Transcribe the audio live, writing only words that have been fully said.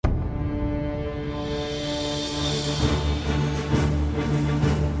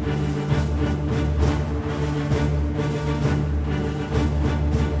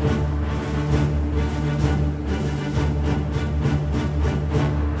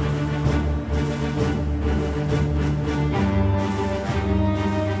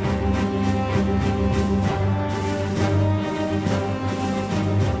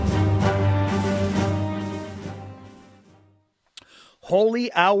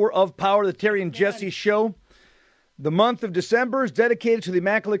Holy Hour of Power, the Terry and Jesse Show. The month of December is dedicated to the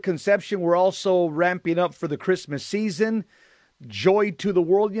Immaculate Conception. We're also ramping up for the Christmas season. Joy to the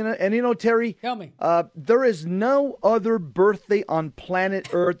world, and Terry. Tell me. There is no other birthday on planet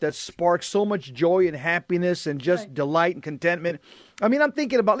Earth that sparks so much joy and happiness and just delight and contentment. I mean, I'm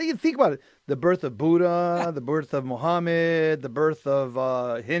thinking about it. The birth of Buddha, the birth of Muhammad, the birth of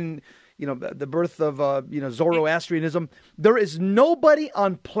the birth of Zoroastrianism. There is nobody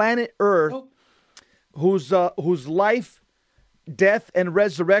on planet Earth whose life, death, and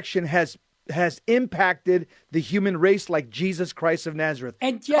resurrection has impacted the human race like Jesus Christ of Nazareth.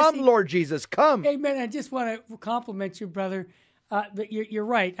 And Jesse, come, Lord Jesus, come. Amen. I just want to compliment you, brother. But you're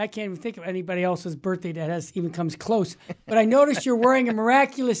right. I can't even think of anybody else's birthday that even comes close. But I noticed you're wearing a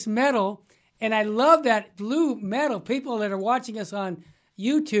miraculous medal, and I love that blue medal. People that are watching us on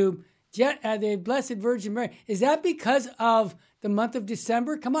YouTube, the Blessed Virgin Mary, is that because of the month of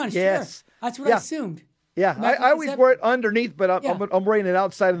December? Come on, yes. Sure. That's what I assumed. Yeah, I always wear it underneath, but I'm wearing it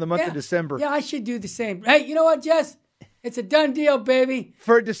outside in the month of December. Yeah, I should do the same. Hey, you know what, Jess? It's a done deal, baby.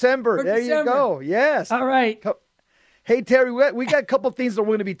 For December. There you go. Yes. All right. Hey, Terry, we got a couple things that we're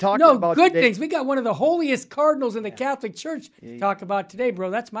going to be talking about today. No, good things. We got one of the holiest cardinals in the Catholic Church to talk about today, bro.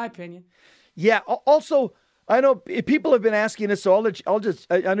 That's my opinion. Yeah. Also, I know people have been asking us, so I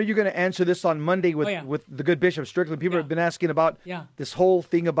know you're going to answer this on Monday with the good Bishop Strickland. People have been asking about this whole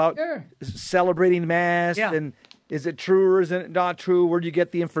thing about celebrating Mass and is it true or is it not true? Where do you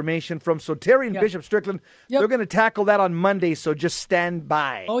get the information from? So Terry and Bishop Strickland, they're going to tackle that on Monday, so just stand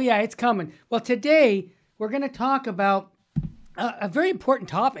by. Oh, yeah, it's coming. Well, today we're going to talk about a very important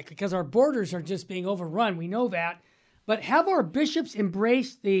topic because our borders are just being overrun. We know that. But have our bishops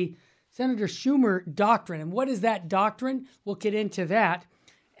embraced the Senator Schumer doctrine? And what is that doctrine? We'll get into that.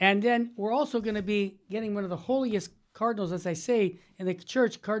 And then we're also going to be getting one of the holiest cardinals, as I say, in the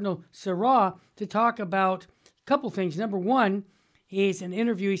church, Cardinal Sarah, to talk about a couple things. Number one, he's in an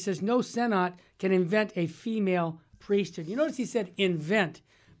interview. He says, no synod can invent a female priesthood. You notice he said invent.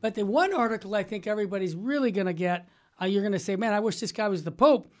 But the one article I think everybody's really going to get, you're going to say, man, I wish this guy was the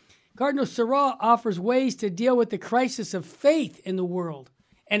Pope. Cardinal Sarah offers ways to deal with the crisis of faith in the world.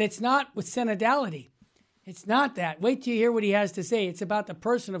 And it's not with synodality. It's not that. Wait till you hear what he has to say. It's about the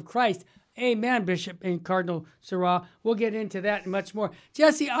person of Christ. Amen, Bishop and Cardinal Sarah. We'll get into that and much more.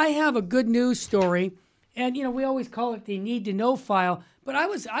 Jesse, I have a good news story. And, we always call it the need to know file. But I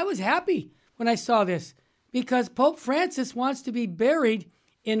was happy when I saw this because Pope Francis wants to be buried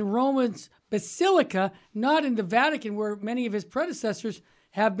in Rome's Basilica, not in the Vatican where many of his predecessors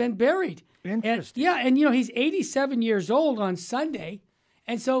have been buried. Interesting. And he's 87 years old on Sunday.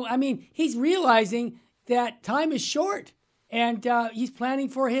 And so, he's realizing that time is short and he's planning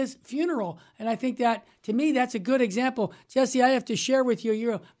for his funeral. And I think that, to me, that's a good example. Jesse, I have to share with you,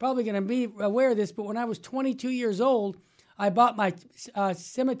 you're probably going to be aware of this, but when I was 22 years old, I bought my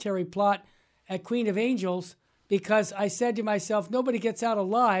cemetery plot at Queen of Angels because I said to myself, nobody gets out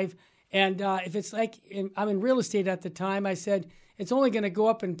alive. And if it's I'm in real estate at the time, I said, it's only going to go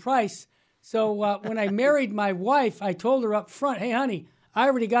up in price. So when I married my wife, I told her up front, hey, honey, I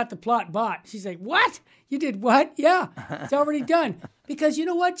already got the plot bought. She's like, what? You did what? Yeah, it's already done. Because you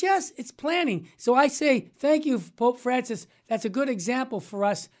know what, Jess? It's planning. So I say, thank you, Pope Francis. That's a good example for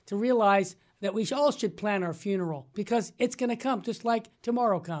us to realize that we all should plan our funeral because it's going to come just like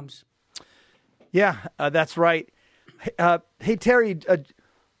tomorrow comes. Yeah, that's right. Hey, Terry,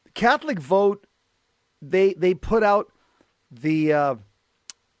 Catholic Vote, they put out the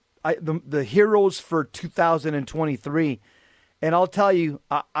heroes for 2023. And I'll tell you,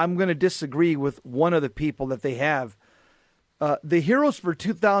 I'm going to disagree with one of the people that they have. The heroes for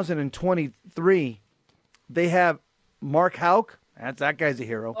 2023, they have Mark Houck. That guy's a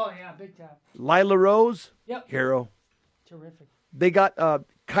hero. Oh, yeah, big time. Lila Rose, yep. Hero. Terrific. They got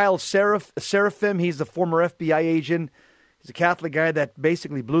Kyle Seraphim. He's the former FBI agent. He's a Catholic guy that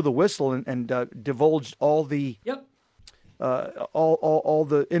basically blew the whistle and divulged all the all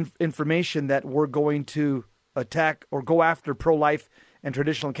the information that we're going to attack or go after pro-life and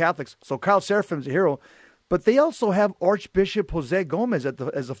traditional Catholics. So Kyle Seraphim's a hero, but they also have Archbishop Jose Gomez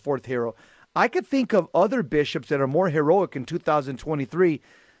as a fourth hero. I could think of other bishops that are more heroic in 2023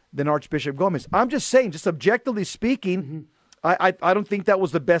 than Archbishop Gomez. I'm just saying, just objectively speaking, I don't think that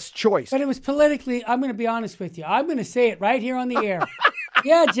was the best choice. But it was politically, I'm going to be honest with you. I'm going to say it right here on the air.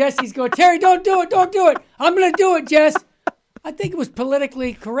 Yeah, Jesse's going, Terry, don't do it. I'm going to do it, Jess. I think it was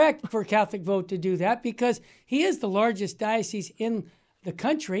politically correct for Catholic Vote to do that because he is the largest diocese in the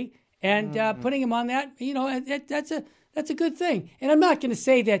country, and putting him on that, that's a good thing. And I'm not going to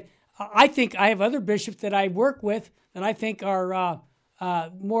say that I think I have other bishops that I work with that I think are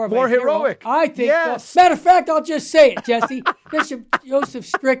more of More a hero. heroic. I think Yes. so. Matter of fact, I'll just say it, Jesse. Bishop Joseph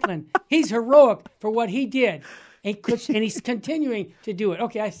Strickland, he's heroic for what he did, and he's continuing to do it.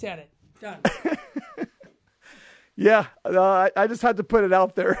 Okay, I said it. Done. Yeah, I just had to put it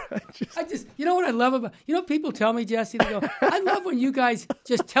out there. You know what I love about, people tell me, Jesse, they go, I love when you guys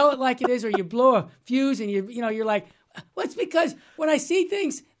just tell it like it is, or you blow a fuse and you're like, well, it's because when I see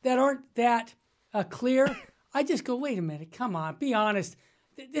things that aren't that clear, I just go, wait a minute, come on, be honest.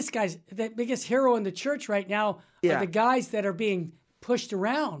 This guy's the biggest hero in the church right now. Yeah. Are the guys that are being pushed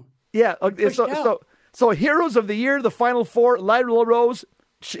around. Yeah, so Heroes of the Year, the Final Four, Lionel Rose,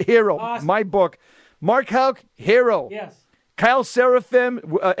 hero, Awesome. my book. Mark Houck, hero. Yes. Kyle Seraphim,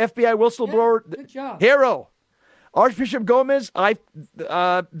 FBI whistleblower, good job. hero. Archbishop Gomez,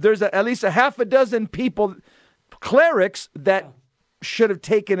 there's at least a half a dozen people, clerics, that should have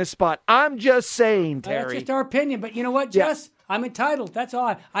taken a spot. I'm just saying, Terry. That's just our opinion, but you know what, Jess? I'm entitled. That's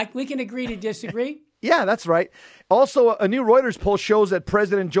all. We can agree to disagree. Yeah, that's right. Also, a new Reuters poll shows that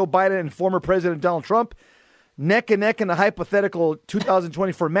President Joe Biden and former President Donald Trump neck and neck in a hypothetical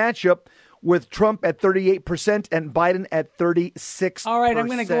 2024 matchup, with Trump at 38% and Biden at 36%. All right, I'm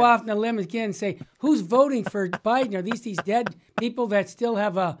going to go off on a limb again and say, who's voting for Biden? Are these dead people that still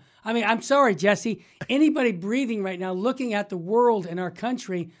have I'm sorry, Jesse. Anybody breathing right now, looking at the world and our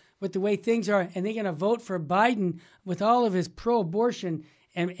country with the way things are, and they're going to vote for Biden with all of his pro-abortion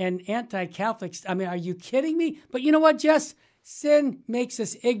and anti-Catholics. I mean, are you kidding me? But you know what, Jess? Sin makes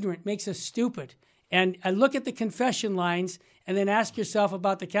us ignorant, makes us stupid. And I look at the confession lines and then ask yourself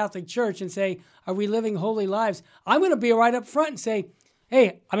about the Catholic Church and say, are we living holy lives? I'm going to be right up front and say,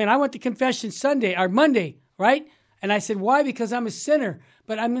 hey, I went to confession Monday, right? And I said, why? Because I'm a sinner.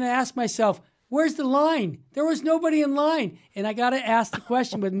 But I'm going to ask myself, where's the line? There was nobody in line. And I got to ask the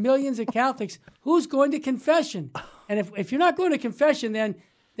question with millions of Catholics, who's going to confession? And if you're not going to confession, then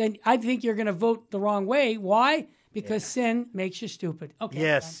I think you're going to vote the wrong way. Why? Because sin makes you stupid. Okay.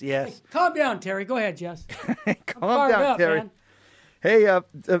 Yes, yes. Hey, calm down, Terry. Go ahead, Jess. Calm down, Terry. Man. Hey,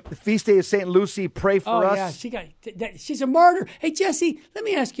 the feast day of St. Lucy, pray for us. Yeah, she's a martyr. Hey, Jesse, let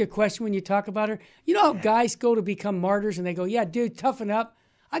me ask you a question when you talk about her. You know how guys go to become martyrs and they go, yeah, dude, toughen up.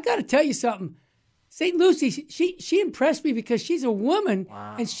 I got to tell you something. St. Lucy, she impressed me because she's a woman,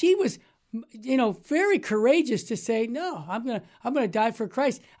 and she was, very courageous to say, no, I'm gonna die for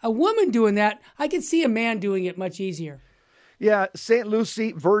Christ. A woman doing that, I can see a man doing it much easier. Yeah, St.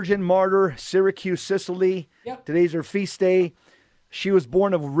 Lucy, virgin martyr, Syracuse, Sicily. Yep. Today's her feast day. She was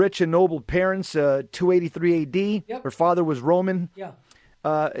born of rich and noble parents, 283 A.D. Yep. Her father was Roman. Yeah.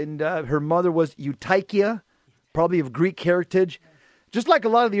 And her mother was Eutychia, probably of Greek heritage. Just like a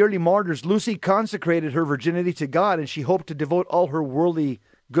lot of the early martyrs, Lucy consecrated her virginity to God, and she hoped to devote all her worldly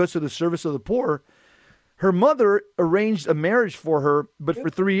goods to the service of the poor. Her mother arranged a marriage for her, but for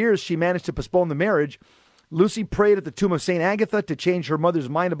 3 years she managed to postpone the marriage. Lucy prayed at the tomb of St. Agatha to change her mother's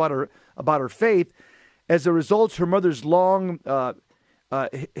mind about her faith. As a result, her mother's long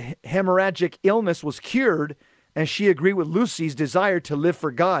hemorrhagic illness was cured, and she agreed with Lucy's desire to live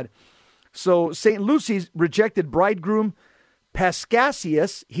for God. So St. Lucy's rejected bridegroom,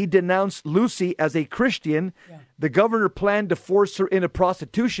 Pascasius, he denounced Lucy as a Christian. Yeah. The governor planned to force her into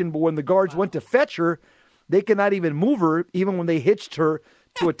prostitution, but when the guards went to fetch her, they could not even move her, even when they hitched her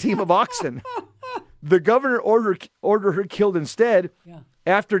to a team of oxen. The governor ordered her killed instead. Yeah.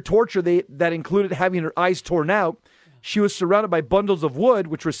 After torture that included having her eyes torn out, she was surrounded by bundles of wood,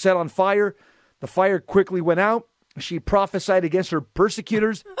 which were set on fire. The fire quickly went out. She prophesied against her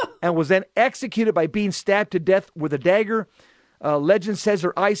persecutors and was then executed by being stabbed to death with a dagger. Legend says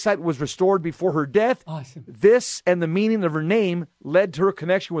her eyesight was restored before her death. Awesome. This and the meaning of her name led to her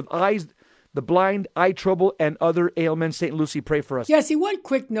connection with eyes, the blind, eye trouble, and other ailments. St. Lucy, pray for us. Jesse, one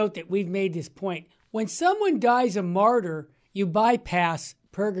quick note that we've made this point. When someone dies a martyr, you bypass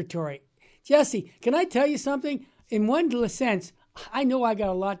purgatory. Jesse, can I tell you something? In one sense, I know I got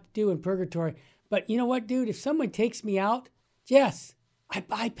a lot to do in purgatory, but you know what, dude? If someone takes me out, Jess, I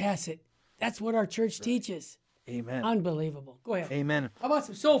bypass it. That's what our church teaches. Amen. Unbelievable. Go ahead. Amen. How about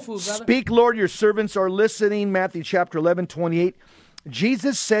some soul food, brother? Speak, Lord, your servants are listening. Matthew chapter 11:28.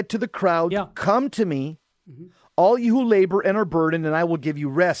 Jesus said to the crowd, Come to me, all you who labor and are burdened, and I will give you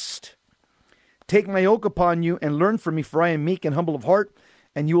rest. Take my yoke upon you and learn from me, for I am meek and humble of heart,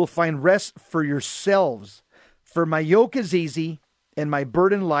 and you will find rest for yourselves. For my yoke is easy and my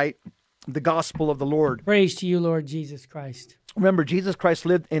burden light, the gospel of the Lord. Praise to you, Lord Jesus Christ. Remember, Jesus Christ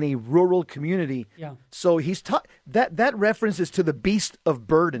lived in a rural community. Yeah. So he's taught that reference is to the beast of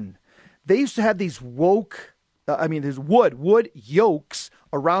burden. They used to have these wood yokes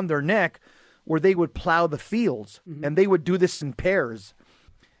around their neck where they would plow the fields, and they would do this in pairs.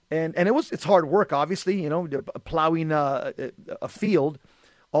 And it's hard work, obviously, plowing a field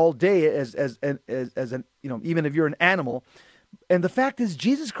all day as an, even if you're an animal. And the fact is,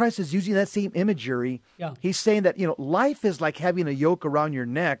 Jesus Christ is using that same imagery. Yeah. He's saying that, life is like having a yoke around your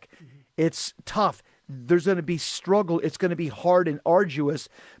neck. It's tough. There's going to be struggle. It's going to be hard and arduous.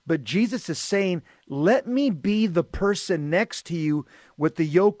 But Jesus is saying, let me be the person next to you with the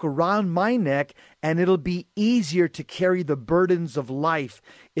yoke around my neck, and it'll be easier to carry the burdens of life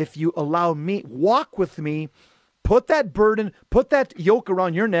if you allow me, walk with me, put that burden, put that yoke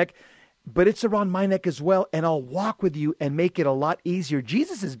around your neck, but it's around my neck as well, and I'll walk with you and make it a lot easier.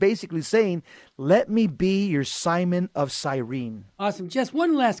 Jesus is basically saying, let me be your Simon of Cyrene. Awesome. Just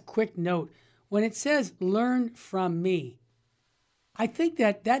one last quick note. When it says, learn from me, I think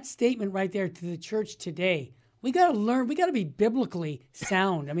that statement right there to the church today, we got to learn, we got to be biblically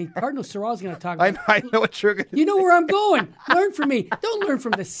sound. I mean, Cardinal Sorrell is going to talk about I know what you're going to You know where I'm going. Learn from me. Don't learn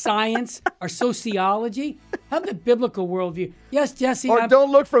from the science or sociology. Have the biblical worldview. Yes, Jesse. Or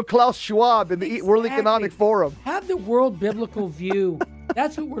don't look from Klaus Schwab in the World Economic Forum. Have the world biblical view.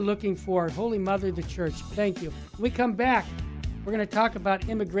 That's what we're looking for. Holy Mother of the Church. Thank you. When we come back, we're going to talk about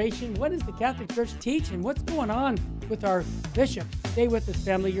immigration. What does the Catholic Church teach, and what's going on with our bishops? Stay with us,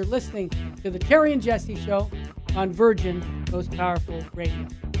 family. You're listening to the Terry and Jesse Show on Virgin, Most Powerful Radio.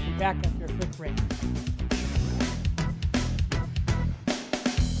 We'll be back after a quick break.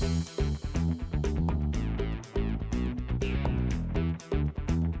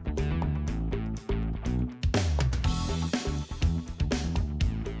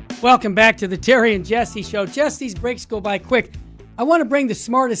 Welcome back to the Terry and Jesse Show. Jess, these breaks go by quick. I want to bring the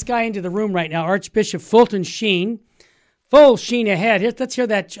smartest guy into the room right now, Archbishop Fulton Sheen. Full Sheen ahead. Let's hear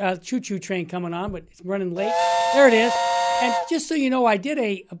that choo-choo train coming on, but it's running late. There it is. And just so you know, I did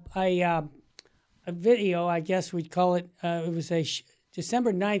a video, I guess we'd call it. It was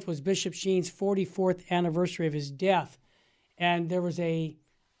December 9th was Bishop Sheen's 44th anniversary of his death. And there was a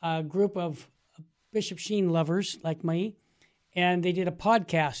group of Bishop Sheen lovers like me, and they did a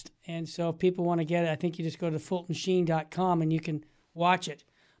podcast. And so if people want to get it, I think you just go to fultonsheen.com and you can watch it.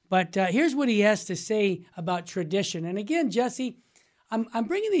 But here's what he has to say about tradition. And again, Jesse, I'm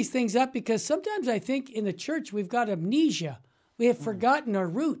bringing these things up because sometimes I think in the church we've got amnesia. We have forgotten our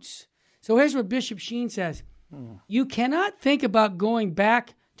roots. So here's what Bishop Sheen says. You cannot think about going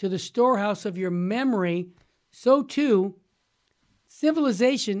back to the storehouse of your memory. So too,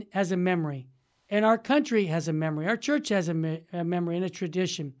 civilization has a memory. And our country has a memory. Our church has a memory and a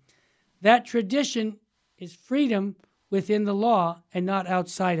tradition. That tradition is freedom within the law and not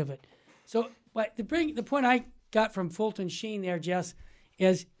outside of it. So but the point I got from Fulton Sheen there, Jess,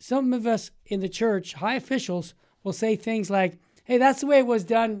 is some of us in the church, high officials, will say things like, hey, that's the way it was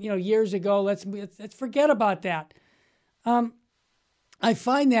done, years ago. Let's forget about that. I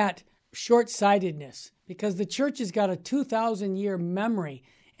find that short-sightedness because the church has got a 2,000-year memory,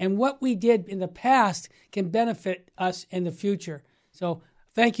 and what we did in the past can benefit us in the future. So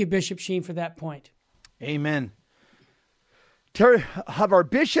thank you, Bishop Sheen, for that point. Amen. Terry, have our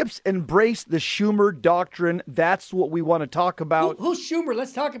bishops embraced the Schumer doctrine? That's what we want to talk about. Who's Schumer?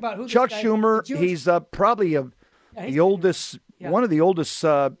 Let's talk about who. Chuck Schumer. He's probably the oldest, one of the oldest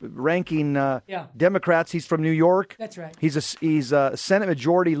ranking Democrats. He's from New York. That's right. He's a Senate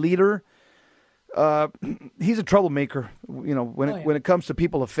Majority Leader. He's a troublemaker. When it comes to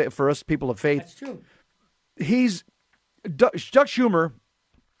people of for us people of faith. That's true. Chuck Schumer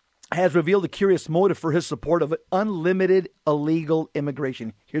has revealed a curious motive for his support of unlimited illegal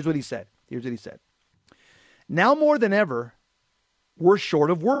immigration. Here's what he said. Now more than ever, we're short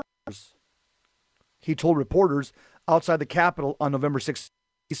of workers, he told reporters outside the Capitol on November 6th.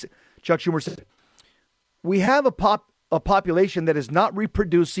 Chuck Schumer said, we have a population that is not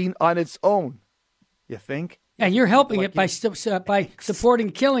reproducing on its own. You think? Yeah, you're helping it by supporting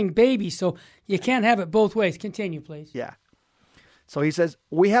killing babies, so you can't have it both ways. Continue, please. Yeah. So he says,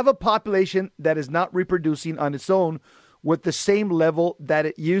 we have a population that is not reproducing on its own with the same level that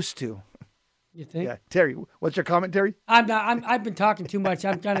it used to. You think? Yeah. Terry, what's your comment, Terry? I've been talking too much.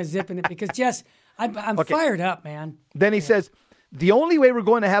 I'm kind of zipping it because, Jess, I'm fired up, man. Then he says, the only way we're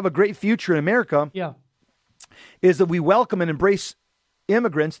going to have a great future in America is that we welcome and embrace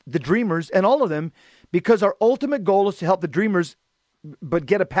immigrants, the dreamers, and all of them, because our ultimate goal is to help the dreamers but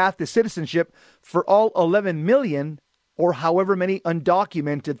get a path to citizenship for all 11 million or however many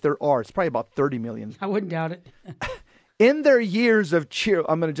undocumented there are. It's probably about 30 million. I wouldn't doubt it. In their years of cheer,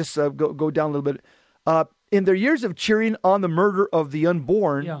 I'm going to just go down a little bit. In their years of cheering on the murder of the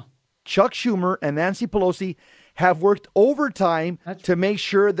unborn, Chuck Schumer and Nancy Pelosi have worked overtime That's- to make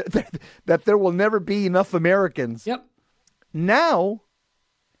sure that there will never be enough Americans. Yep. Now,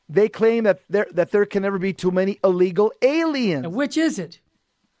 they claim that there can never be too many illegal aliens. And which is it?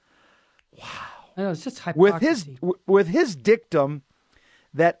 Wow. I know, it's just With hypocrisy. his dictum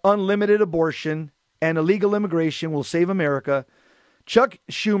that unlimited abortion and illegal immigration will save America, Chuck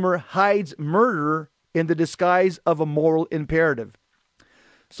Schumer hides murder in the disguise of a moral imperative.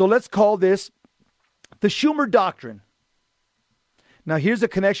 So let's call this the Schumer Doctrine. Now, here's a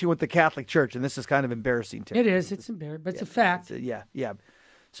connection with the Catholic Church, and this is kind of embarrassing to It is. It's embarrassing, but it's a fact. Yeah.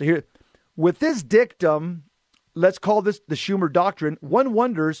 So here, with this dictum, let's call this the Schumer Doctrine. One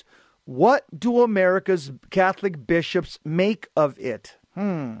wonders, what do America's Catholic bishops make of it?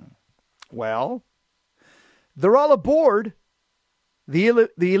 Well, they're all aboard the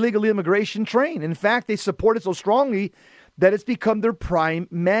illegal immigration train. In fact, they support it so strongly that it's become their prime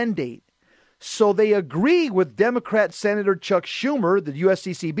mandate. So they agree with Democrat Senator Chuck Schumer, the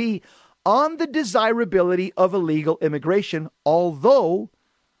USCCB, on the desirability of illegal immigration, although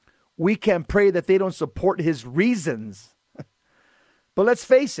we can pray that they don't support his reasons. But let's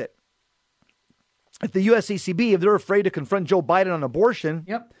face it. If the USCCB, if they're afraid to confront Joe Biden on abortion,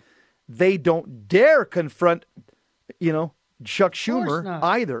 Yep. they don't dare confront, Chuck Schumer not.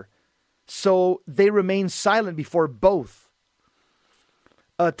 either. So they remain silent before both.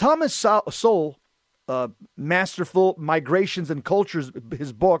 Thomas Sowell, Masterful Migrations and Cultures,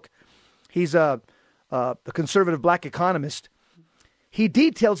 his book, he's a conservative black economist. He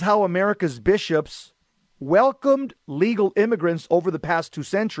details how America's bishops welcomed legal immigrants over the past 2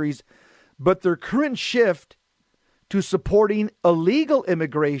 centuries, but their current shift to supporting illegal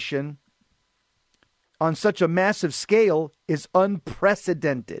immigration on such a massive scale is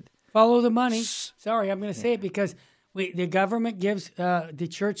unprecedented. Follow the money. Sorry, I'm going to say it because the government gives the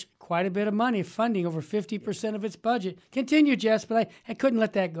church quite a bit of money, funding over 50% of its budget. Continue, Jess, but I couldn't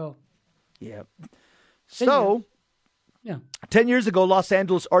let that go. Yeah. So, Yeah. 10 years ago, Los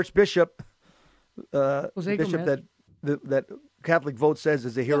Angeles Archbishop, Jose bishop Gomez. that Catholic Vote says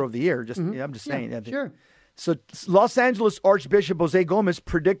is the hero of the year. I'm just saying. Yeah, sure. So Los Angeles Archbishop Jose Gomez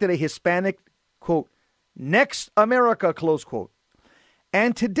predicted a Hispanic, quote, next America, close quote.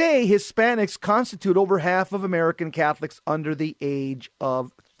 And today, Hispanics constitute over half of American Catholics under the age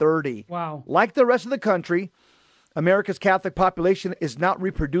of 30. Wow. Like the rest of the country, America's Catholic population is not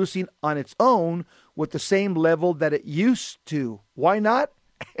reproducing on its own with the same level that it used to. Why not?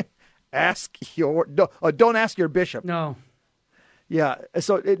 Don't ask your bishop. No. Yeah.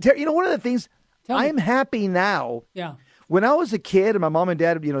 So, one of the things, Tell me. I'm happy now. Yeah. When I was a kid and my mom and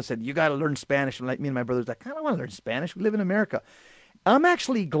dad, said, you got to learn Spanish. And like me and my brother's like, I don't want to learn Spanish. We live in America. I'm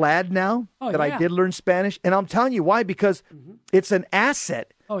actually glad now that I did learn Spanish. And I'm telling you why, because it's an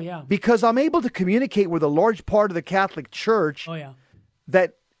asset. Oh, yeah. Because I'm able to communicate with a large part of the Catholic Church Oh, yeah.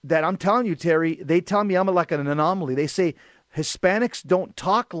 that I'm telling you, Terry, they tell me I'm like an anomaly. They say, Hispanics don't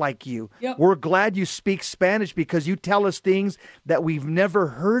talk like you. Yep. We're glad you speak Spanish because you tell us things that we've never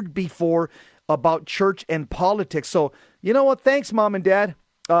heard before about church and politics. So, you know what? Thanks, Mom and Dad.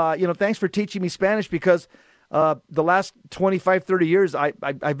 Thanks for teaching me Spanish because the last 25, 30 years,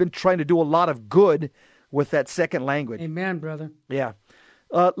 I've been trying to do a lot of good with that second language. Amen, brother. Yeah.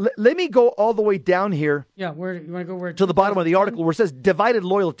 Let me go all the way down here. Yeah, where you want to go? Where to the bottom of the article where it says divided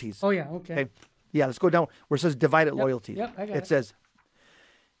loyalties. Oh, yeah, okay. Yeah, let's go down where it says divided loyalties. Yep, I got it says,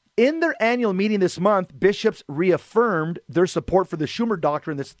 in their annual meeting this month, bishops reaffirmed their support for the Schumer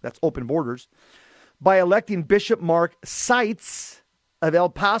Doctrine, that's open borders, by electing Bishop Mark Seitz of El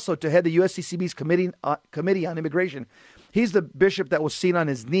Paso to head the USCCB's Committee on Immigration. He's the bishop that was seen on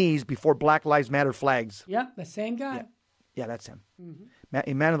his knees before Black Lives Matter flags. Yeah, the same guy. Yeah, that's him.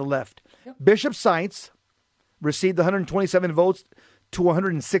 A man on the left. Yep. Bishop Seitz received 127 votes to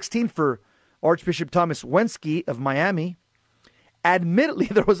 116 for Archbishop Thomas Wensky of Miami. Admittedly,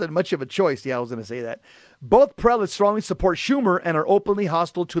 there wasn't much of a choice. Yeah, I was going to say that. Both prelates strongly support Schumer and are openly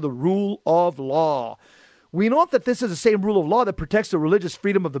hostile to the rule of law. We note that this is the same rule of law that protects the religious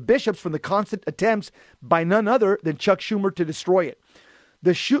freedom of the bishops from the constant attempts by none other than Chuck Schumer to destroy it.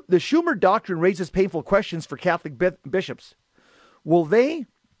 The Schumer Doctrine raises painful questions for Catholic bishops. Will they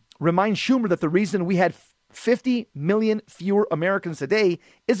remind Schumer that the reason we had 50 million fewer Americans today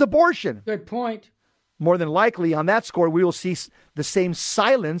is abortion? Good point. More than likely, on that score, we will see the same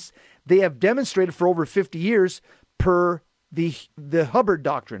silence they have demonstrated for over 50 years per the Hubbard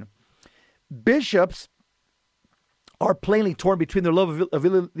Doctrine. Bishops are plainly torn between their love of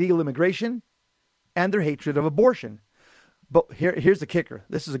illegal immigration and their hatred of abortion. But here's the kicker.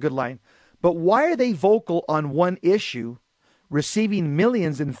 This is a good line. But why are they vocal on one issue, receiving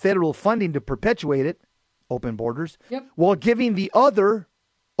millions in federal funding to perpetuate it, open borders, Yep. while giving the other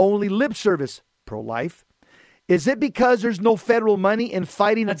only lip service, pro-life? Is it because there's no federal money in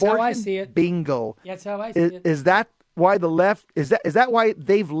fighting That's abortion? how I see it. Bingo. That's how I see it. Is that why the left is that why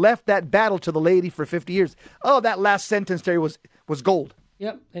they've left that battle to the lady for 50 years? Oh, that last sentence, Terry, was gold.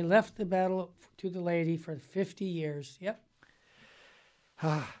 Yep. They left the battle to the lady for 50 years. Yep.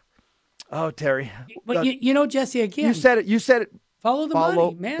 Oh, Terry. But you know, Jesse, again, You said it. follow the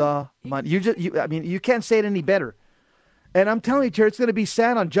money, man. The money. You can't say it any better. And I'm telling you, Terry, it's going to be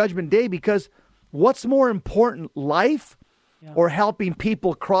sad on Judgment Day, because what's more important, life or helping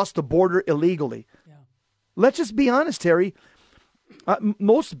people cross the border illegally? Yeah. Let's just be honest, Terry.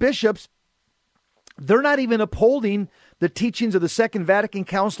 Most bishops, they're not even upholding the teachings of the Second Vatican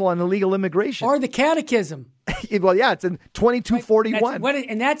Council on illegal immigration. Or the catechism. Well, yeah, it's in 2241.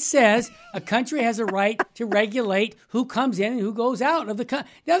 And that says a country has a right to regulate who comes in and who goes out of the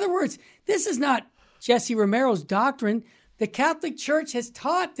country. In other words, this is not Jesse Romero's doctrine. The Catholic Church has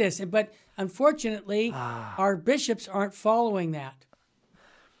taught this, but unfortunately, our bishops aren't following that.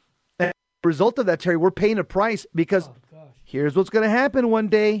 And as a result of that, Terry, we're paying a price, because here's what's going to happen one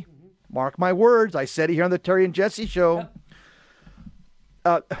day. Mark my words. I said it here on the Terry and Jesse show.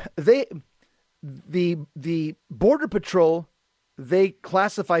 The Border Patrol, they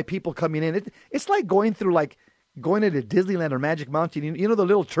classify people coming in. It's like going into Disneyland or Magic Mountain. You know the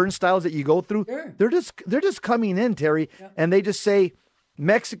little turnstiles that you go through? Sure. They're just coming in, Terry, and they just say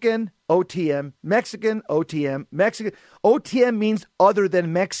Mexican OTM, Mexican OTM, Mexican. OTM means other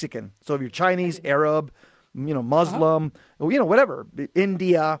than Mexican. So if you're Chinese, Arab, Muslim, whatever,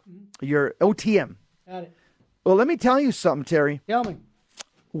 India, you're OTM. Got it. Well, let me tell you something, Terry. Tell me.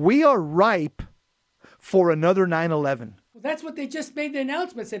 We are ripe for another 9/11. Well, that's what they just made the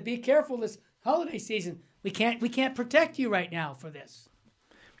announcement. Said, be careful this holiday season. We can't protect you right now for this.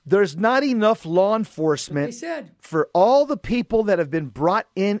 There's not enough law enforcement They said. for all the people that have been brought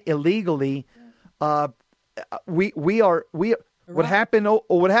in illegally. What happened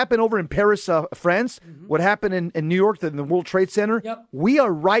over in Paris, France? What happened in New York, in the World Trade Center? Yep. We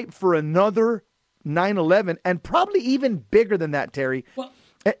are ripe for another 9/11, and probably even bigger than that, Terry. Well,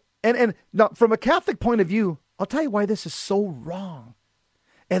 and now, from a Catholic point of view, I'll tell you why this is so wrong.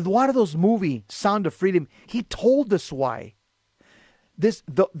 Eduardo's movie, Sound of Freedom, he told us why.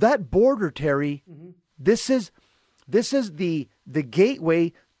 That border, Terry, this is the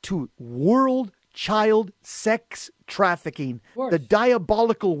gateway to world child sex trafficking, the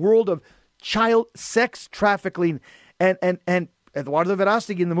diabolical world of child sex trafficking. And Eduardo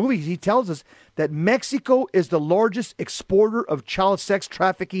Verástegui in the movie, he tells us that Mexico is the largest exporter of child sex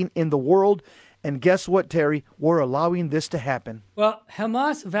trafficking in the world. And guess what, Terry? We're allowing this to happen. Well,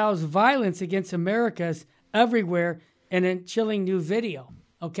 Hamas vows violence against Americans everywhere in a chilling new video.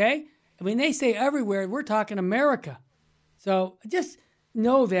 Okay? I mean, they say everywhere. We're talking America. So just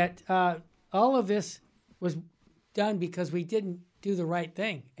know that all of this was done because we didn't do the right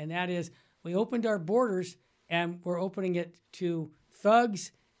thing. And that is, we opened our borders and we're opening it to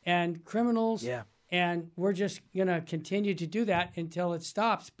thugs and criminals. Yeah. And we're just going to continue to do that until it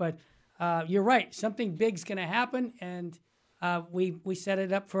stops. But you're right. Something big's going to happen, and we set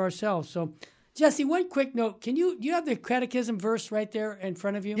it up for ourselves. So, Jesse, one quick note. Do you have the catechism verse right there in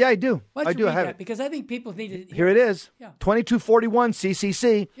front of you? Yeah, I do. Why don't I you do. read I have that? it. Because I think people need to Here it is. Yeah. 2241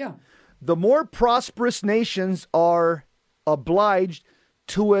 CCC. Yeah. The more prosperous nations are obliged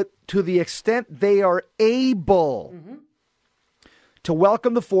to the extent they are able to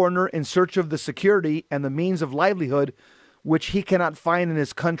welcome the foreigner in search of the security and the means of livelihood which he cannot find in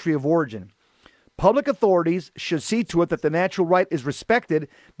his country of origin. Public authorities should see to it that the natural right is respected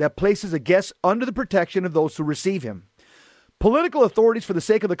that places a guest under the protection of those who receive him. Political authorities, for the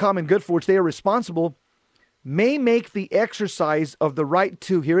sake of the common good for which they are responsible, may make the exercise of the right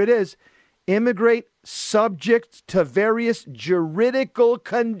to, here it is, immigrate subject to various juridical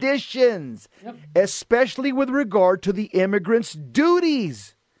conditions, especially with regard to the immigrants'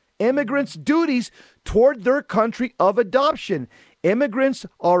 duties. Immigrants' duties toward their country of adoption. Immigrants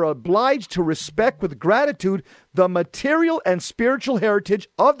are obliged to respect with gratitude the material and spiritual heritage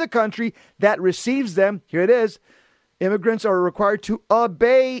of the country that receives them. Here it is. Immigrants are required to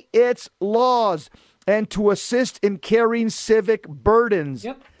obey its laws and to assist in carrying civic burdens.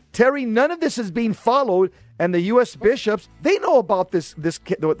 Yep. Terry, none of this is being followed, and the U.S. bishops, they know about this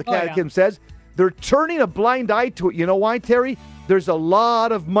what the catechism says. They're turning a blind eye to it. You know why, Terry? There's a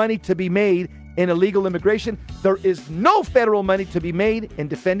lot of money to be made in illegal immigration. There is no federal money to be made in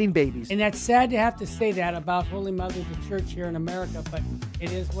defending babies. And that's sad to have to say that about Holy Mother, the Church here in America, but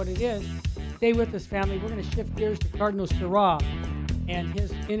it is what it is. Stay with us, family. We're going to shift gears to Cardinal Sarah and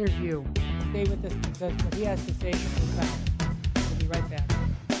his interview stay with us because what he has to say is profound. We'll be right back.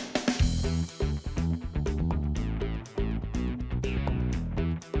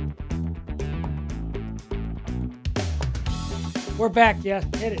 We're back, Jess.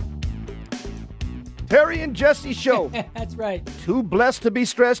 Hit it. Terry and Jesse Show. That's right. Too blessed to be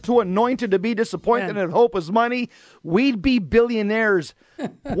stressed, too anointed to be disappointed, and hope is money. We'd be billionaires.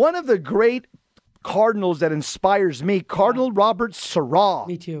 One of the great cardinals that inspires me, Cardinal Robert Sarah.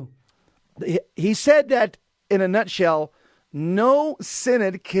 Me too. He said that, in a nutshell, no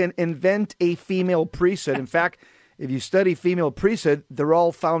synod can invent a female priesthood. In fact, if you study female priesthood, they're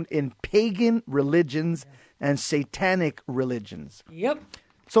all found in pagan religions and satanic religions. Yep.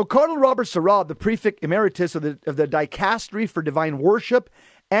 So Cardinal Robert Sarah, the prefect emeritus of the Dicastery for Divine Worship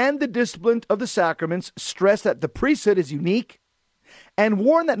and the Discipline of the Sacraments, stressed that the priesthood is unique and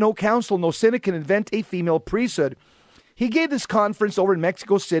warned that no council, no synod can invent a female priesthood. He gave this conference over in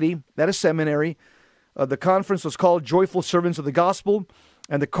Mexico City at a seminary. The conference was called Joyful Servants of the Gospel,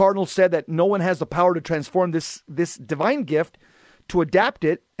 and the cardinal said that no one has the power to transform this divine gift, to adapt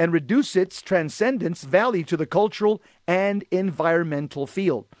it and reduce its transcendence value to the cultural and environmental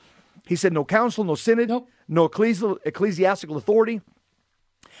field. He said no council, no synod, no ecclesiastical authority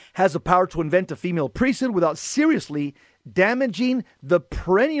has the power to invent a female priesthood without seriously damaging the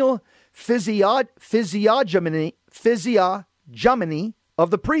perennial physiognomy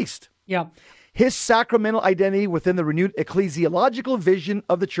of the priest. Yeah. His sacramental identity within the renewed ecclesiological vision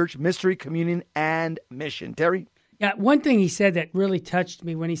of the church, mystery, communion, and mission. Terry? Yeah, one thing he said that really touched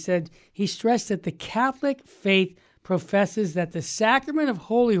me when he stressed that the Catholic faith professes that the sacrament of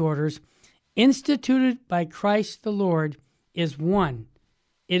holy orders instituted by Christ the Lord is one.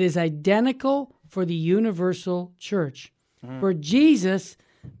 It is identical for the universal church. For Jesus,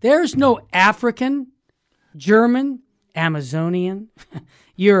 there's no African, German, Amazonian,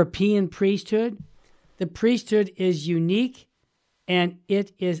 European priesthood. The priesthood is unique and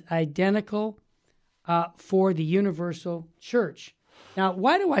it is identical for the universal church. Now,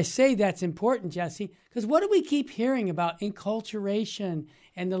 why do I say that's important, Jesse? Because what do we keep hearing about enculturation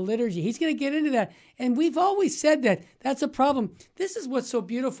and the liturgy? He's going to get into that. And we've always said that that's a problem. This is what's so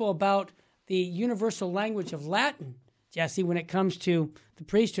beautiful about the universal language of Latin, Jesse, when it comes to the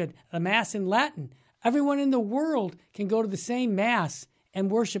priesthood, the Mass in Latin. Everyone in the world can go to the same Mass and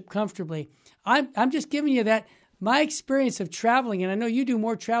worship comfortably. I'm just giving you that, my experience of traveling, and I know you do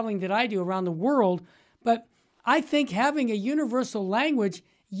more traveling than I do around the world, but I think having a universal language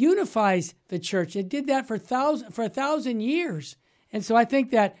unifies the church. It did that for 1,000 years. And so I think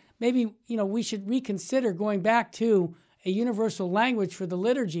that maybe, we should reconsider going back to a universal language for the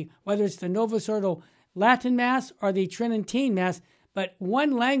liturgy, whether it's the Novus Ordo Latin Mass or the Tridentine Mass, but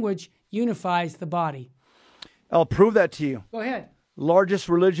one language unifies the body. I'll prove that to you. Go ahead. Largest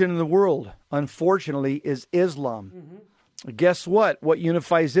religion in the world, unfortunately, is Islam. Mm-hmm. Guess what? What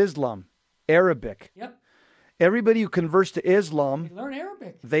unifies Islam? Arabic. Yep. Everybody who converts to Islam, they learn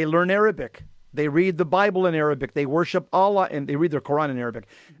Arabic. They learn Arabic. They read the Bible in Arabic. They worship Allah, and they read their Quran in Arabic.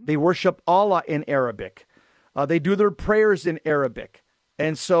 Mm-hmm. They worship Allah in Arabic. They do their prayers in Arabic.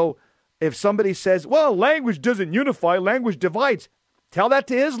 And so if somebody says, well, language doesn't unify, language divides, tell that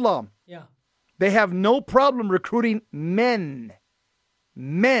to Islam. Yeah. They have no problem recruiting men.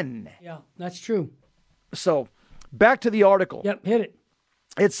 Yeah, that's true. So back to the article. Yep, hit it.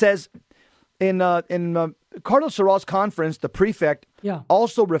 It says in Cardinal Sarah's conference, the prefect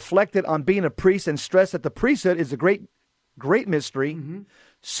also reflected on being a priest and stressed that the priesthood is a great mystery,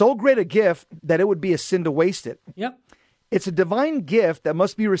 so great a gift that it would be a sin to waste it. Yep. It's a divine gift that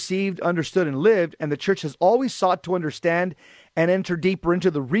must be received, understood, and lived, and the church has always sought to understand and enter deeper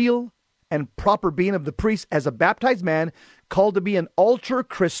into the real and proper being of the priest as a baptized man called to be an alter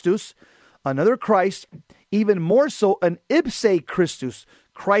Christus, another Christ, even more so an ipse Christus,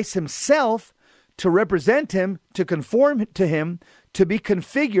 Christ himself, to represent him, to conform to him, to be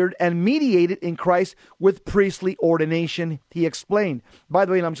configured and mediated in Christ with priestly ordination, he explained. By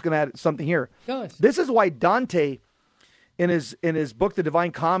the way, and I'm just going to add something here. Yes. This is why Dante, in his book, The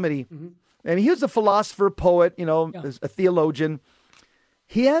Divine Comedy, and he was a philosopher, poet, a theologian.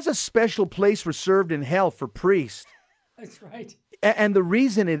 He has a special place reserved in hell for priests. That's right. And the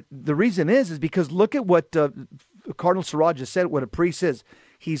reason is because look at what Cardinal Sarah just said, what a priest is.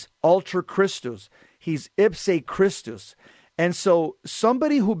 He's alter Christus. He's ipse Christus. And so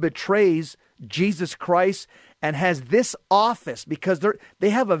somebody who betrays Jesus Christ and has this office, because they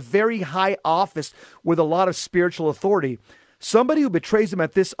have a very high office with a lot of spiritual authority. Somebody who betrays him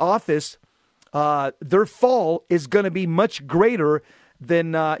at this office, their fall is going to be much greater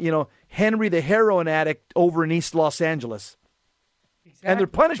than, Henry the heroin addict over in East Los Angeles. And their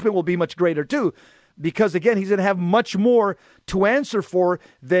punishment will be much greater too. Because, again, he's going to have much more to answer for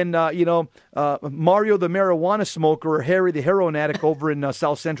than, Mario the marijuana smoker or Harry the heroin addict over in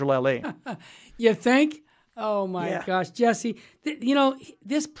South Central L.A. You think? Oh, my gosh. Jesse,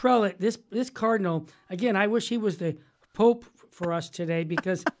 this prelate, this cardinal, again, I wish he was the Pope for us today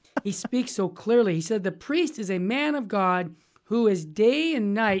because he speaks so clearly. He said, the priest is a man of God who is day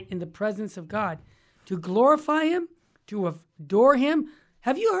and night in the presence of God to glorify him, to adore him.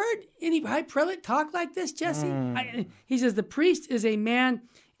 Have you heard any high prelate talk like this, Jesse? He says the priest is a man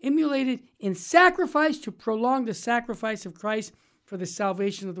emulated in sacrifice to prolong the sacrifice of Christ for the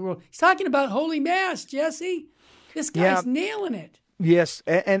salvation of the world. He's talking about Holy Mass, Jesse. This guy's nailing it. Yes,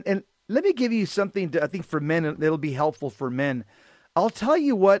 and let me give you something I think for men that'll be helpful for men. I'll tell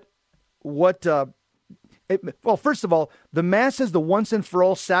you what. Well, first of all, the Mass is the once and for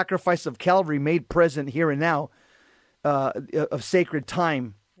all sacrifice of Calvary made present here and now. Of sacred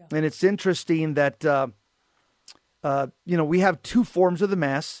time. Yeah. And it's interesting that, we have two forms of the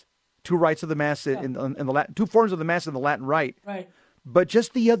Mass, two rites of the Mass in the Latin, two forms of the Mass in the Latin Rite. Right. But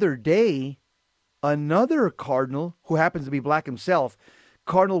just the other day, another cardinal who happens to be black himself,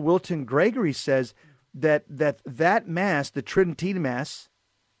 Cardinal Wilton Gregory, says that Mass, the Tridentine Mass,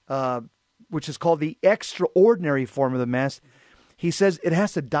 which is called the extraordinary form of the Mass, he says it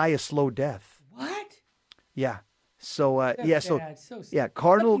has to die a slow death. What? Yeah. So,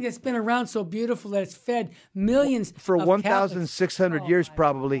 Cardinal. Something that's been around so beautiful that it's fed millions for of 1,600 years,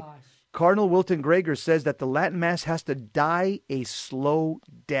 probably. Gosh. Cardinal Wilton Gregory says that the Latin Mass has to die a slow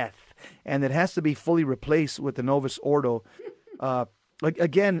death, and it has to be fully replaced with the Novus Ordo.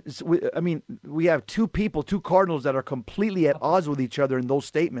 We have two cardinals that are completely at odds with each other in those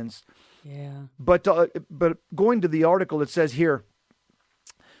statements. Yeah. But going to the article, it says here,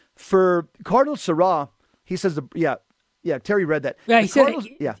 for Cardinal Sarah, he says, Terry read that. Yeah, he said,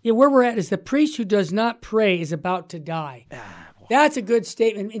 where we're at is the priest who does not pray is about to die. That's a good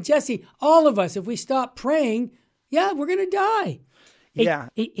statement. And Jesse, all of us, if we stop praying, we're going to die. He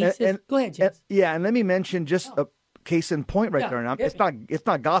says, go ahead, Jesse. And let me mention just a case in point right there. Now, it's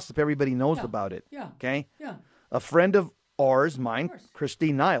not gossip. Everybody knows about it. Yeah. Okay? Yeah. A friend of ours,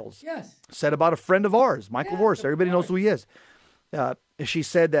 Christine Niles, said about a friend of ours, Michael Vorse. Everybody knows who he is. She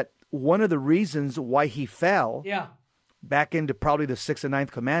said that one of the reasons why he fell back into probably the 6th and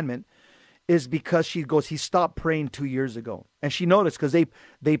 9th commandment is because he stopped praying 2 years ago. And she noticed because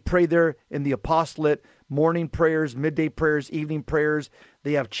they pray there in the apostolate, morning prayers, midday prayers, evening prayers.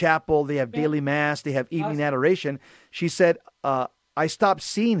 They have chapel, they have daily mass, they have evening adoration. She said, I stopped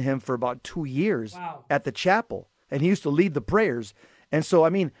seeing him for about 2 years at the chapel, and he used to lead the prayers. And so,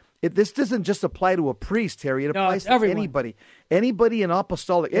 this doesn't just apply to a priest, Terry. It applies to everybody. Anybody in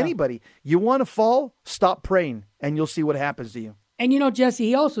apostolic, anybody. You want to fall? Stop praying, and you'll see what happens to you. And Jesse,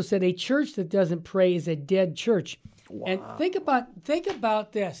 he also said a church that doesn't pray is a dead church. Wow. And think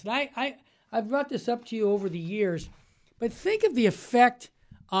about this. And I've brought this up to you over the years, but think of the effect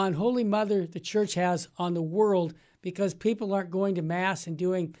on Holy Mother the church has on the world because people aren't going to Mass and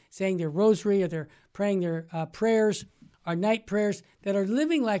saying their rosary or they're praying their prayers, our night prayers, that are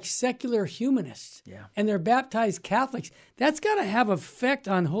living like secular humanists, and they're baptized Catholics. That's got to have effect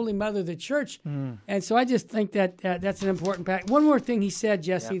on Holy Mother the Church. And so I just think that that's an important fact. One more thing he said,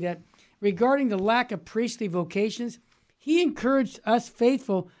 Jesse, that regarding the lack of priestly vocations, he encouraged us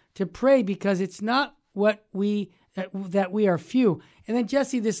faithful to pray because it's not what that we are few. And then,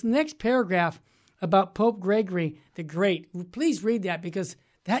 Jesse, this next paragraph about Pope Gregory the Great, please read that because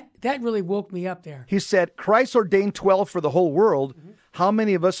that really woke me up there. He said, Christ ordained 12 for the whole world. Mm-hmm. How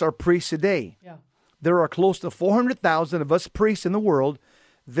many of us are priests today? Yeah. There are close to 400,000 of us priests in the world.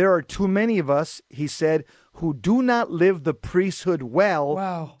 There are too many of us, he said, who do not live the priesthood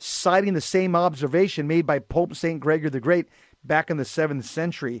well, citing the same observation made by Pope St. Gregory the Great back in the 7th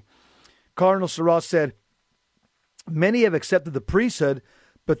century. Cardinal Sarah said, many have accepted the priesthood,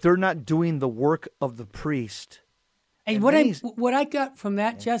 but they're not doing the work of the priest. And what I got from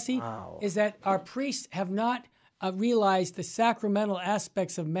that, Jesse, is that our priests have not realized the sacramental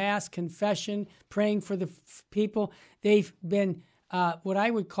aspects of Mass, confession, praying for the people. They've been what I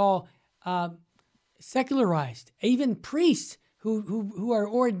would call secularized. Even priests who are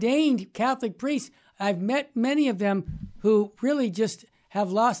ordained Catholic priests, I've met many of them who really just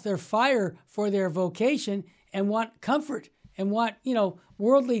have lost their fire for their vocation and want comfort and want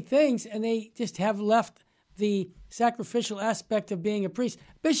worldly things, and they just have left the sacrificial aspect of being a priest.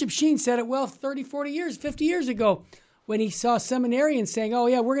 Bishop Sheen said it well 30, 40 years, 50 years ago when he saw seminarians saying, oh,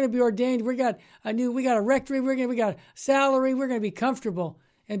 yeah, we're going to be ordained. We got a rectory. We got a salary. We're going to be comfortable.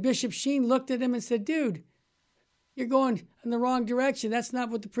 And Bishop Sheen looked at him and said, dude, you're going in the wrong direction. That's not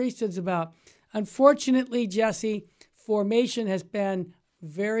what the priesthood's about. Unfortunately, Jesse, formation has been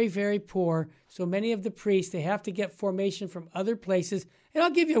very, very poor. So many of the priests, they have to get formation from other places. And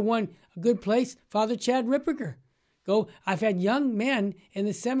I'll give you a good place, Father Chad Ripperger. I've had young men in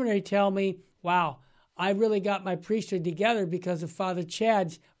the seminary tell me, wow, I really got my priesthood together because of Father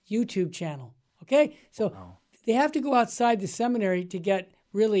Chad's YouTube channel. Okay? So they have to go outside the seminary to get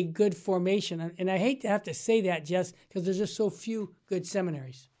really good formation. And I hate to have to say that, Jess, because there's just so few good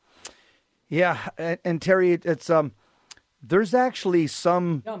seminaries. Yeah, and Terry, it's there's actually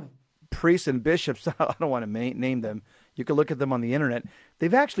some priests and bishops, I don't want to name them, you can look at them on the internet,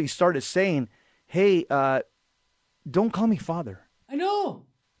 they've actually started saying, hey, don't call me Father. I know.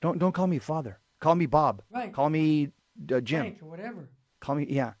 Don't call me Father. Call me Bob. Right. Call me Jim. Frank or whatever. Call me,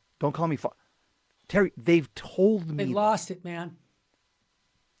 yeah. Don't call me Father. Terry, they've told me. They lost it, man.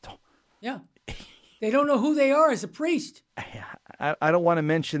 Yeah. They don't know who they are as a priest. I don't want to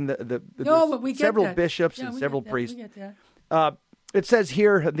mention but we get several that. bishops Yeah, and we several get that. priests. We get that. It says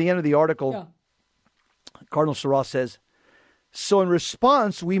here at the end of the article, Cardinal Sarah says, so in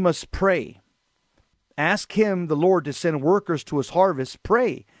response, we must pray. Ask him, the Lord, to send workers to his harvest.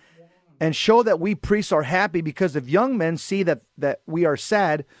 Pray. And show that we priests are happy, because if young men see that we are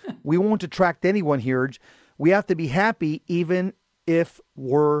sad, we won't attract anyone here. We have to be happy even if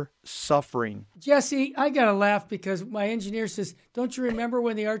we're suffering. Jesse, I got to laugh because my engineer says, don't you remember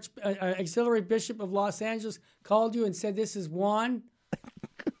when the Auxiliary Bishop of Los Angeles called you and said, this is Juan?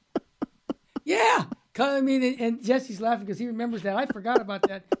 Yeah. I mean, and Jesse's laughing because he remembers that. I forgot about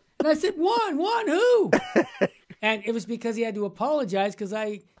that. And I said, Juan who? And it was because he had to apologize because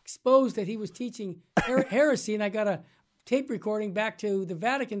I exposed that he was teaching heresy, and I got a tape recording back to the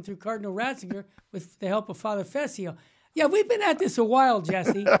Vatican through Cardinal Ratzinger with the help of Father Fessio. Yeah, we've been at this a while,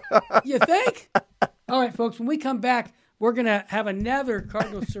 Jesse. You think? All right, folks, when we come back, we're going to have another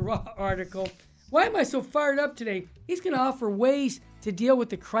Cardinal Sarah article. Why am I so fired up today? He's going to offer ways to deal with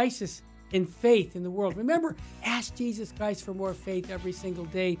the crisis in faith in the world. Remember, ask Jesus Christ for more faith every single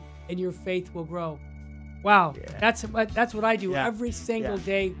day, and your faith will grow. Wow, that's what I do every single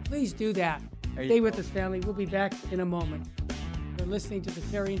day. Please do that. Stay with us, family. We'll be back in a moment. You're listening to the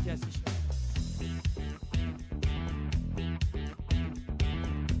Terry and Jesse Show.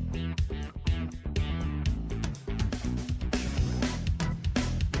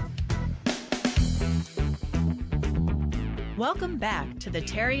 Welcome back to the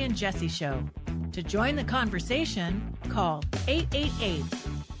Terry and Jesse Show. To join the conversation, call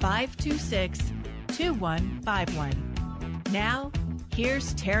 888-526-2151. Now,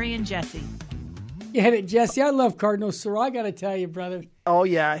 here's Terry and Jesse. Get it, Jesse. I love Cardinal Sarah. I got to tell you, brother. Oh,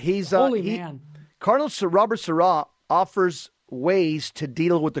 yeah. He's holy man. Cardinal Robert Sarah offers ways to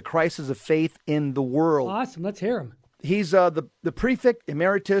deal with the crisis of faith in the world. Awesome. Let's hear him. He's the prefect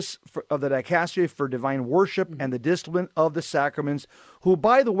emeritus of the Dicastery for Divine Worship and the Discipline of the Sacraments, who,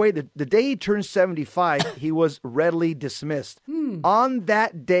 by the way, the day he turned 75, he was readily dismissed. On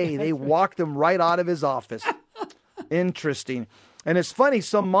that day, they walked him right out of his office. Interesting. And it's funny,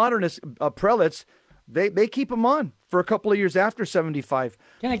 some modernist prelates, they keep him on for a couple of years after 75.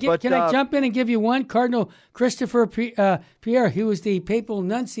 Can I jump in and give you one? Cardinal Christopher Pierre, who was the papal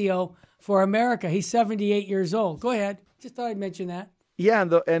nuncio for America. He's 78 years old. Go ahead. Just thought I'd mention that. Yeah,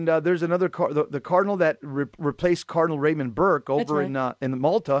 and there's another the cardinal that replaced Cardinal Raymond Burke over in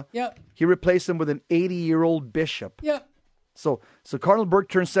Malta. Yep. He replaced him with an 80-year-old bishop. Yep. So Cardinal Burke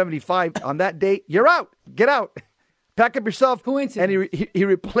turned 75 on that day. You're out. Get out. Pack up yourself. Coincidence. And he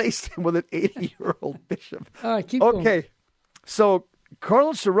replaced him with an 80-year-old bishop. All right, keep going. Okay. So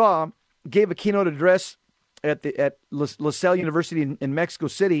Cardinal Sarah gave a keynote address at La Salle University in Mexico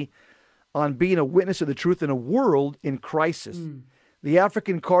City on being a witness of the truth in a world in crisis. The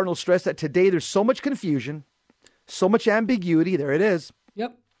African cardinal stressed that today there's so much confusion, so much ambiguity, there it is,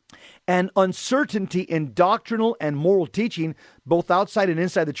 and uncertainty in doctrinal and moral teaching, both outside and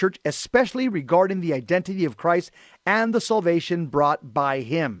inside the church, especially regarding the identity of Christ and the salvation brought by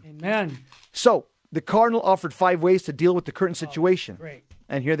him. Amen. So the cardinal offered 5 ways to deal with the current situation. Great.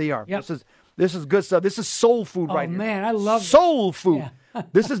 And here they are. Yep. This is good stuff. This is soul food right here. Oh, man, I love soul food. Yeah.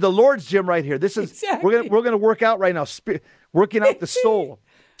 This is the Lord's gym right here. This is exactly. we're gonna work out right now, working out the soul.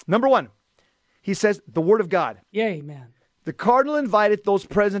 Number 1, he says the Word of God. Yay, man. The cardinal invited those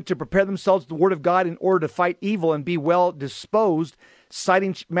present to prepare themselves with the Word of God in order to fight evil and be well disposed,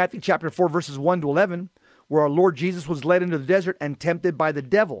 citing Matthew chapter 4, verses 1 to 11, where our Lord Jesus was led into the desert and tempted by the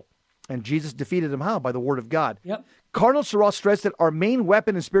devil. And Jesus defeated him how? By the Word of God. Yep. Cardinal Sarah stressed that our main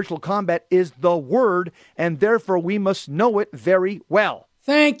weapon in spiritual combat is the Word, and therefore we must know it very well.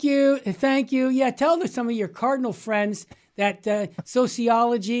 Thank you. Thank you. Yeah, tell some of your cardinal friends that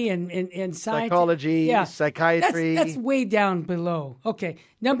sociology and science. Psychology, psychiatry. That's way down below. Okay.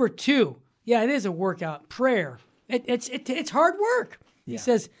 Number 2. Yeah, it is a workout. Prayer. It's hard work. Yeah. He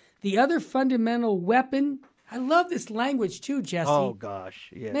says the other fundamental weapon. I love this language too, Jesse. Oh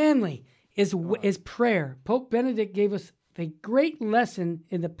gosh, yeah. Manly is prayer. Pope Benedict gave us the great lesson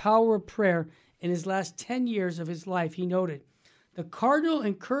in the power of prayer in his last 10 years of his life. He noted, the cardinal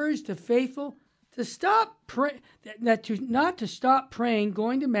encouraged the faithful to not to stop praying,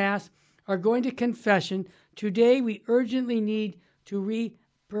 going to mass, or going to confession. Today we urgently need to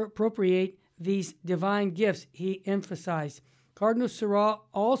reappropriate these divine gifts, he emphasized. Cardinal Sarah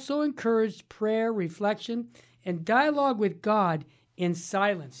also encouraged prayer, reflection, and dialogue with God in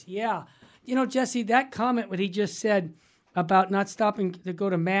silence. Yeah. You know, Jesse, that comment, what he just said about not stopping to go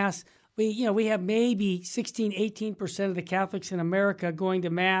to Mass, we have maybe 16, 18% of the Catholics in America going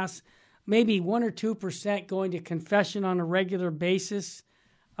to Mass, maybe 1 or 2% going to confession on a regular basis.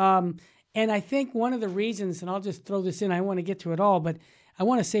 And I think one of the reasons, and I'll just throw this in, I want to get to it all, but I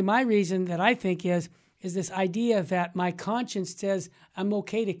want to say my reason that I think is this idea that my conscience says I'm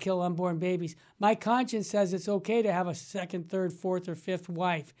okay to kill unborn babies. My conscience says it's okay to have a second, third, fourth, or fifth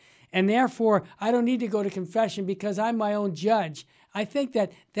wife. And therefore, I don't need to go to confession because I'm my own judge. I think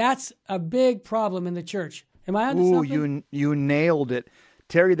that's a big problem in the church. Am I onto something? You nailed it.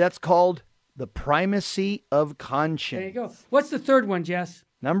 Terry, that's called the primacy of conscience. There you go. What's the third one, Jess?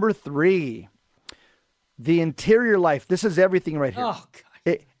 Number 3, the interior life. This is everything right here. Oh,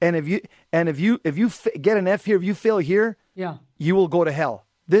 God. And if you get an F here, if you fail here, yeah, you will go to hell.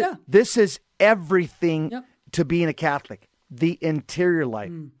 This is everything to being a Catholic. The interior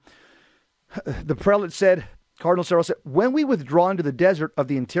life. The prelate said, Cardinal Sarah said, when we withdraw into the desert of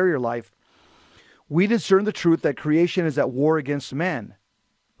the interior life, we discern the truth that creation is at war against man,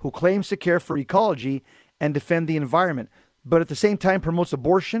 who claims to care for ecology and defend the environment, but at the same time promotes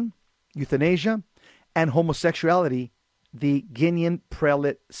abortion, euthanasia, and homosexuality, the Guinean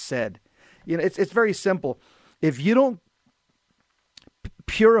prelate said. You know, it's very simple. If you don't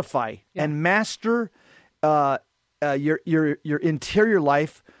purify and master your interior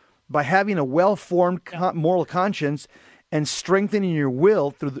life by having a well-formed moral conscience and strengthening your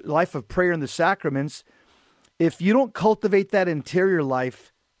will through the life of prayer and the sacraments, if you don't cultivate that interior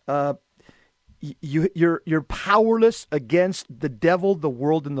life, you're powerless against the devil, the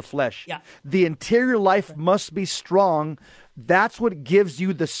world, and the flesh. Yeah. The interior life must be strong. That's what gives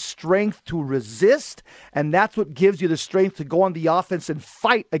you the strength to resist, and that's what gives you the strength to go on the offense and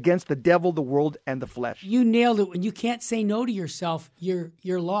fight against the devil, the world, and the flesh. You nailed it. When you can't say no to yourself, you're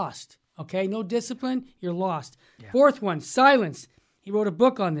lost. Okay? No discipline, you're lost. Yeah. Fourth one, silence. He wrote a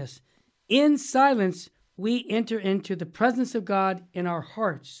book on this. In silence, we enter into the presence of God in our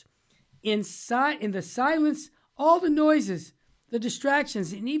hearts. In the silence, all the noises, the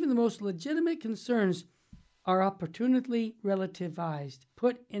distractions, and even the most legitimate concerns are opportunely relativized,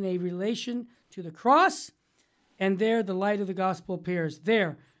 put in a relation to the cross, and there the light of the gospel appears.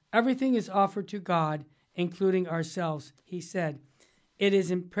 There, everything is offered to God, including ourselves, he said. It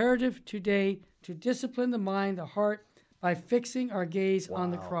is imperative today to discipline the mind, the heart, by fixing our gaze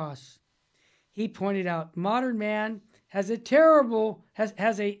on the cross. He pointed out, modern man has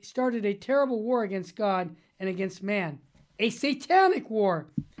started a terrible war against God and against man, a satanic war.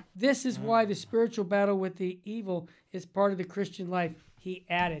 This is why the spiritual battle with the evil is part of the Christian life, he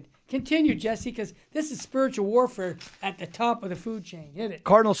added. Continue, Jesse, because this is spiritual warfare at the top of the food chain. Hit it.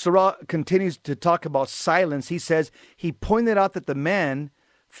 Cardinal Sarah continues to talk about silence. He says he pointed out that the man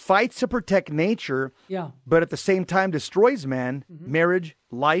fights to protect nature, but at the same time destroys man, marriage,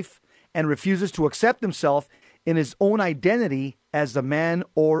 life, and refuses to accept himself in his own identity as a man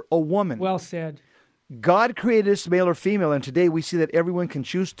or a woman. Well said. God created us male or female, and today we see that everyone can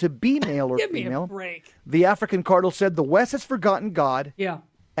choose to be male or Give female. Me a break. The African cardinal said, the West has forgotten God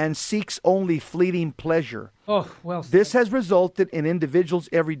and seeks only fleeting pleasure. Oh, well said. This has resulted in individuals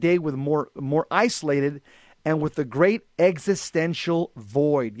every day with more isolated and with a great existential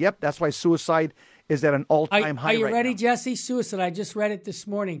void. Yep, that's why suicide is at an all-time high right now. Are you ready, Jesse? Suicide, I just read it this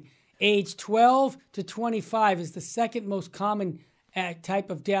morning. Age 12 to 25 is the second most common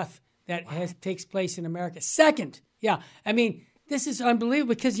type of death that takes place in America. Second. Yeah. I mean, this is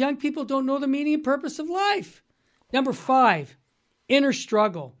unbelievable because young people don't know the meaning and purpose of life. Number 5, inner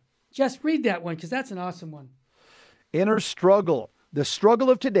struggle. Just read that one because that's an awesome one. Inner struggle. The struggle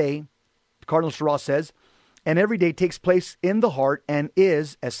of today, Cardinal Sarah says, and every day takes place in the heart and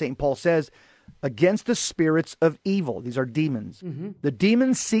is, as St. Paul says, against the spirits of evil. These are demons. The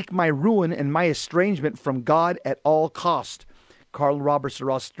demons seek my ruin and my estrangement from God at all cost. Carl Robertson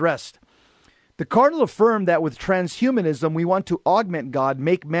Ross stressed. The Cardinal affirmed that with transhumanism, we want to augment God,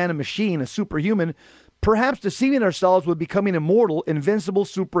 make man a machine, a superhuman, perhaps deceiving ourselves with becoming immortal, invincible,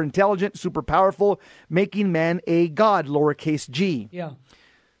 super intelligent, super powerful, making man a god, lowercase g. Yeah.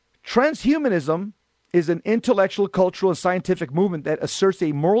 Transhumanism is an intellectual, cultural, and scientific movement that asserts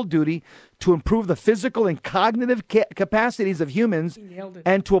a moral duty to improve the physical and cognitive capacities of humans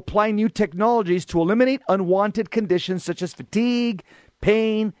and to apply new technologies to eliminate unwanted conditions such as fatigue,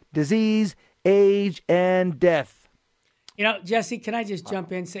 pain, disease, age, and death. You know, Jesse, can I just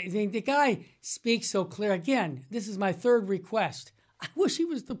jump in and say, the guy speaks so clear. Again, this is my third request. I wish he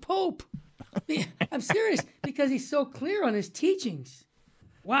was the Pope. I'm serious, because he's so clear on his teachings.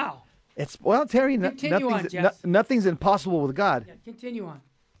 Wow. Terry, nothing's impossible with God. Yeah, continue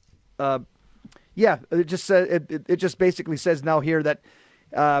on. It just basically says now here that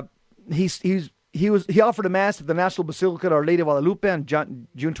he offered a mass at the National Basilica of Our Lady of Guadalupe on June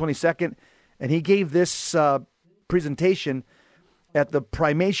 22nd, and he gave this presentation at the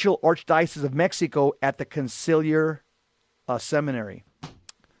Primatial Archdiocese of Mexico at the Conciliar Seminary.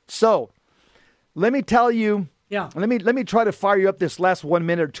 So, let me tell you. Yeah. Let me try to fire you up this last 1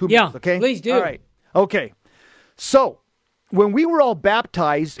 minute or 2 minutes, okay? Please do. All right. Okay. So, when we were all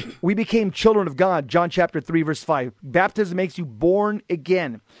baptized, we became children of God, John chapter 3, verse 5. Baptism makes you born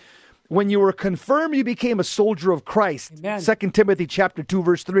again. When you were confirmed, you became a soldier of Christ. Amen. 2 Timothy chapter 2,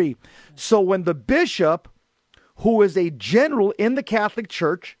 verse 3. So when the bishop, who is a general in the Catholic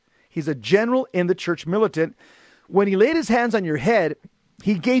Church, he's a general in the church militant, when he laid his hands on your head,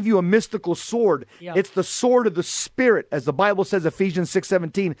 he gave you a mystical sword. Yeah. It's the sword of the Spirit, as the Bible says, Ephesians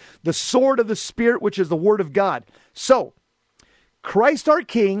 6:17, the sword of the Spirit, which is the Word of God. So, Christ our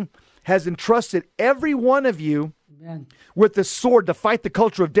King has entrusted every one of you Amen. with the sword to fight the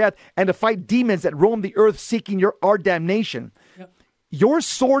culture of death and to fight demons that roam the earth seeking our damnation. Yep. Your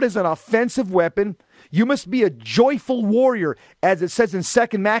sword is an offensive weapon. You must be a joyful warrior, as it says in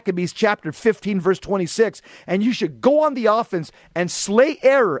 2 Maccabees chapter 15, verse 26. And you should go on the offense and slay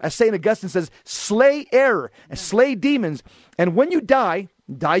error, as St. Augustine says, slay error and slay demons. And when you die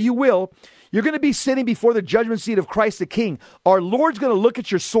you will, you're going to be sitting before the judgment seat of Christ the King. Our Lord's going to look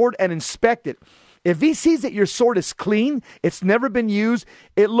at your sword and inspect it. If he sees that your sword is clean, it's never been used,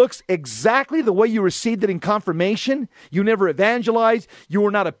 it looks exactly the way you received it in confirmation, you never evangelized, you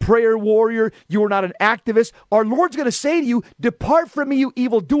were not a prayer warrior, you were not an activist, our Lord's going to say to you, depart from me, you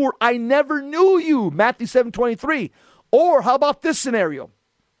evildoer, I never knew you, Matthew 7:23. Or how about this scenario?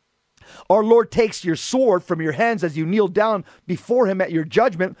 Our Lord takes your sword from your hands as you kneel down before him at your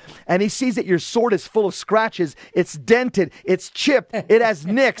judgment, and he sees that your sword is full of scratches, it's dented, it's chipped, it has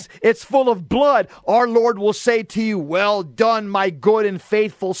nicks, it's full of blood. Our Lord will say to you, well done, my good and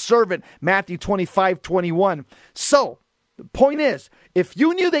faithful servant, Matthew 25:21. So, the point is, if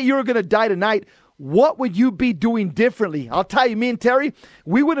you knew that you were going to die tonight, what would you be doing differently? I'll tell you, me and Terry,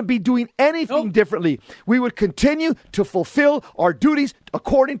 we wouldn't be doing anything differently. We would continue to fulfill our duties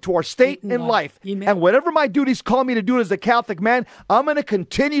according to our state in life. Amen. And whatever my duties call me to do as a Catholic man, I'm going to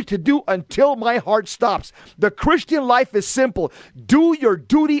continue to do until my heart stops. The Christian life is simple. Do your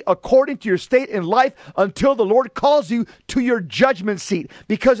duty according to your state in life until the Lord calls you to your judgment seat.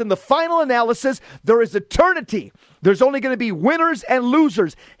 Because in the final analysis, there is eternity. There's only going to be winners and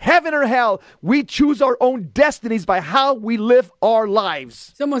losers, heaven or hell. We choose our own destinies by how we live our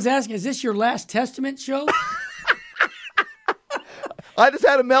lives. Someone's asking, is this your Last Testament show? I just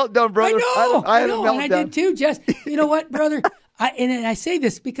had a meltdown, brother. I know, a meltdown. and I did too, Jess. You know what, brother? I say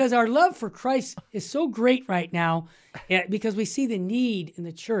this because our love for Christ is so great right now, because we see the need in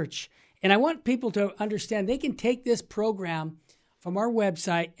the church. And I want people to understand they can take this program from our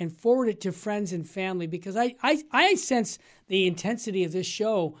website and forward it to friends and family, because I sense the intensity of this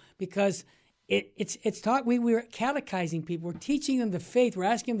show, because it's talk. We're catechizing people. We're teaching them the faith. We're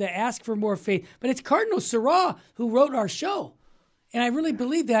asking them to ask for more faith. But it's Cardinal Sarah who wrote our show. And I really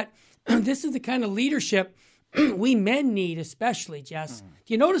believe that this is the kind of leadership we men need, especially, Jess.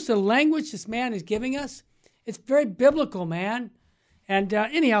 Do you notice the language this man is giving us? It's very biblical, man. And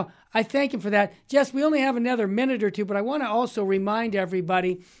anyhow, I thank him for that. Jess, we only have another minute or two, but I want to also remind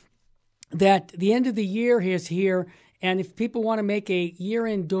everybody that the end of the year is here. And if people want to make a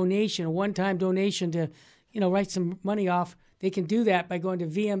year-end donation, a one-time donation to, write some money off, they can do that by going to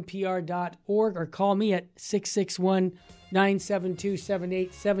vmpr.org or call me at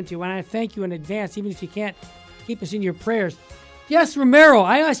 661-972-7872. And I thank you in advance, even if you can't keep us in your prayers. Yes, Romero,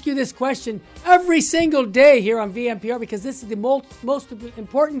 I ask you this question every single day here on VMPR, because this is the most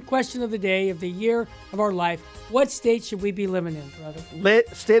important question of the day, of the year of our life. What state should we be living in, brother?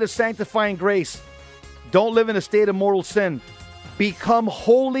 State of sanctifying grace. Don't live in a state of mortal sin. Become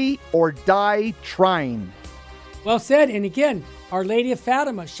holy or die trying. Well said. And again, Our Lady of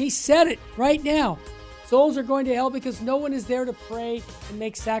Fatima, she said it right now. Souls are going to hell because no one is there to pray and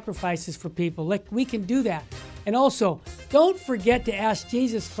make sacrifices for people. Like, we can do that. And also, don't forget to ask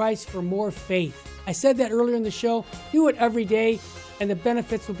Jesus Christ for more faith. I said that earlier in the show. Do it every day, and the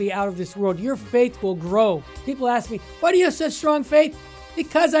benefits will be out of this world. Your faith will grow. People ask me, why do you have such strong faith?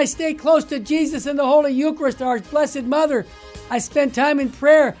 Because I stay close to Jesus and the Holy Eucharist, our Blessed Mother. I spend time in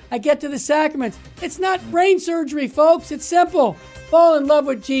prayer. I get to the sacraments. It's not brain surgery, folks. It's simple. Fall in love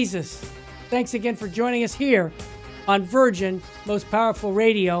with Jesus. Thanks again for joining us here on Virgin, Most Powerful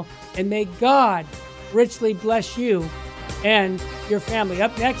Radio. And may God richly bless you and your family.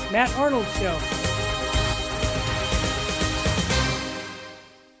 Up next, Matt Arnold's show.